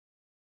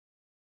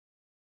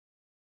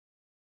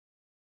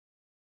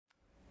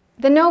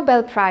The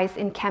Nobel Prize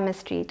in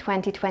Chemistry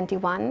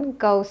 2021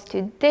 goes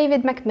to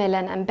David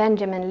MacMillian and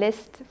Benjamin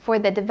List for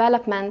the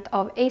development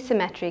of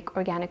asymmetric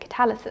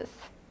organocatalysis.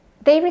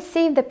 They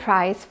received the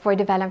prize for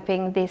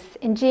developing this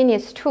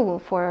ingenious tool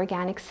for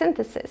organic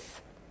synthesis.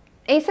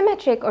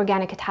 Asymmetric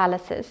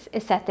organocatalysis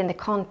is set in the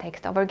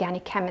context of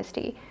organic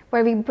chemistry,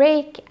 where we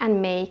break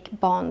and make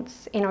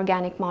bonds in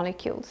organic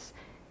molecules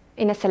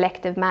in a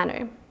selective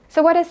manner.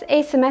 So what does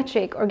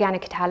asymmetric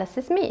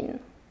organocatalysis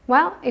mean?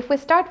 Well, if we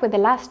start with the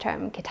last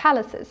term,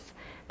 catalysis,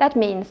 that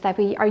means that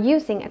we are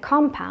using a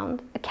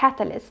compound, a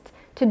catalyst,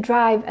 to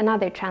drive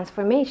another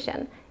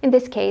transformation, in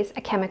this case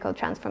a chemical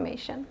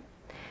transformation.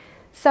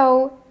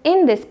 So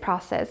in this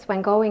process,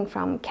 when going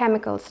from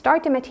chemical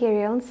starting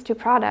materials to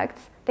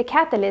products, the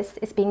catalyst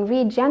is being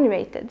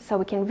regenerated so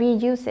we can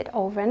reuse it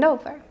over and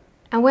over.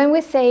 And when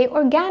we say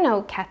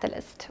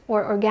organocatalyst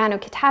or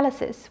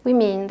organocatalysis, we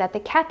mean that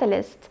the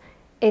catalyst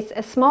is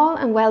a small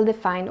and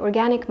well-defined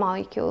organic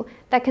molecule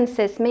that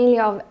consists mainly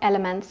of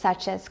elements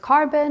such as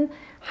carbon,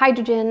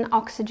 hydrogen,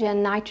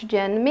 oxygen,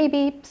 nitrogen,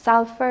 maybe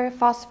sulfur,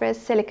 phosphorus,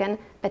 silicon,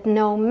 but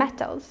no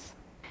metals.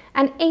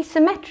 And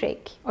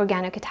asymmetric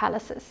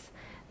organocatalysis,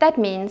 that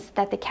means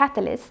that the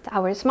catalyst,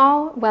 our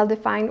small,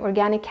 well-defined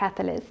organic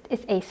catalyst, is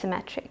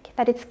asymmetric,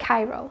 that it's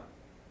chiral.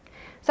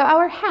 So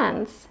our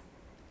hands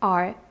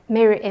are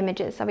mirror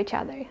images of each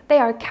other. They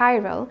are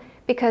chiral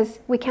because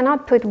we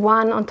cannot put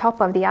one on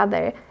top of the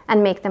other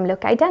and make them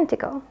look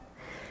identical.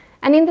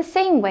 And in the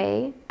same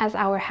way as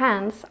our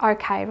hands are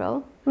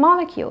chiral,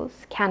 molecules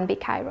can be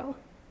chiral.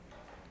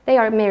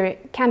 They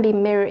can be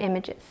mirror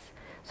images.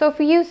 So if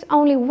we use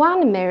only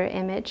one mirror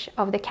image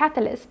of the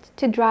catalyst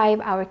to drive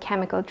our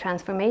chemical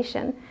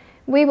transformation,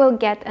 we will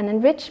get an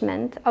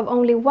enrichment of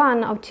only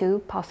one of two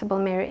possible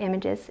mirror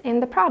images in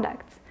the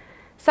product.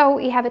 So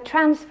we have a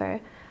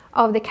transfer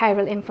of the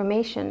chiral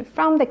information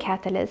from the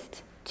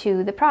catalyst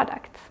to the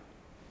product.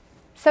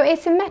 So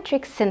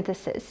asymmetric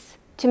synthesis,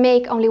 to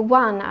make only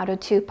one out of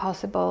two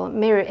possible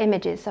mirror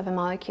images of a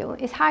molecule,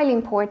 is highly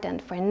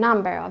important for a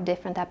number of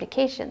different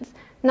applications,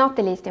 not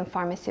the least in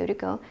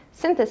pharmaceutical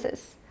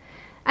synthesis.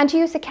 And to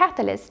use a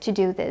catalyst to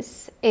do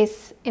this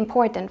is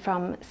important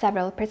from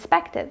several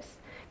perspectives.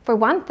 For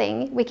one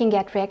thing, we can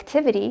get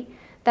reactivity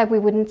that we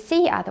wouldn't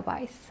see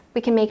otherwise. We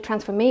can make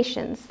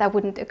transformations that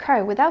wouldn't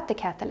occur without the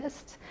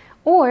catalyst.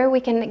 Or we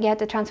can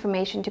get a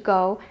transformation to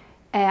go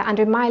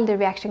under milder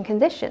reaction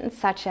conditions,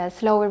 such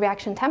as lower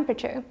reaction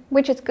temperature,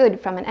 which is good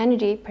from an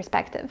energy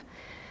perspective.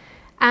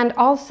 And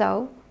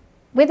also,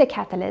 with a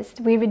catalyst,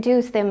 we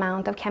reduce the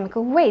amount of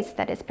chemical waste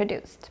that is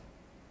produced.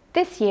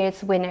 This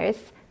year's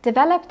winners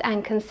developed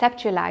and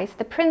conceptualized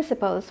the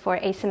principles for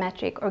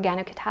asymmetric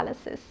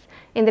organocatalysis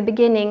in the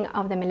beginning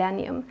of the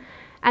millennium.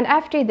 And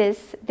after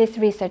this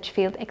research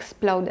field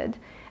exploded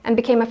and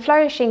became a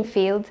flourishing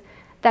field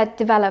that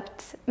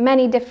developed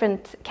many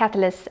different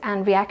catalysts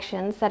and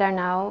reactions that are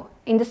now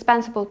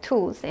indispensable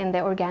tools in the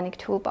organic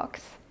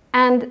toolbox.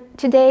 And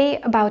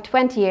today, about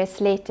 20 years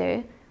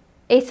later,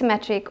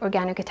 asymmetric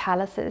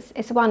organocatalysis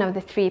is one of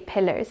the three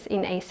pillars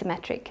in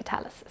asymmetric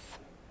catalysis.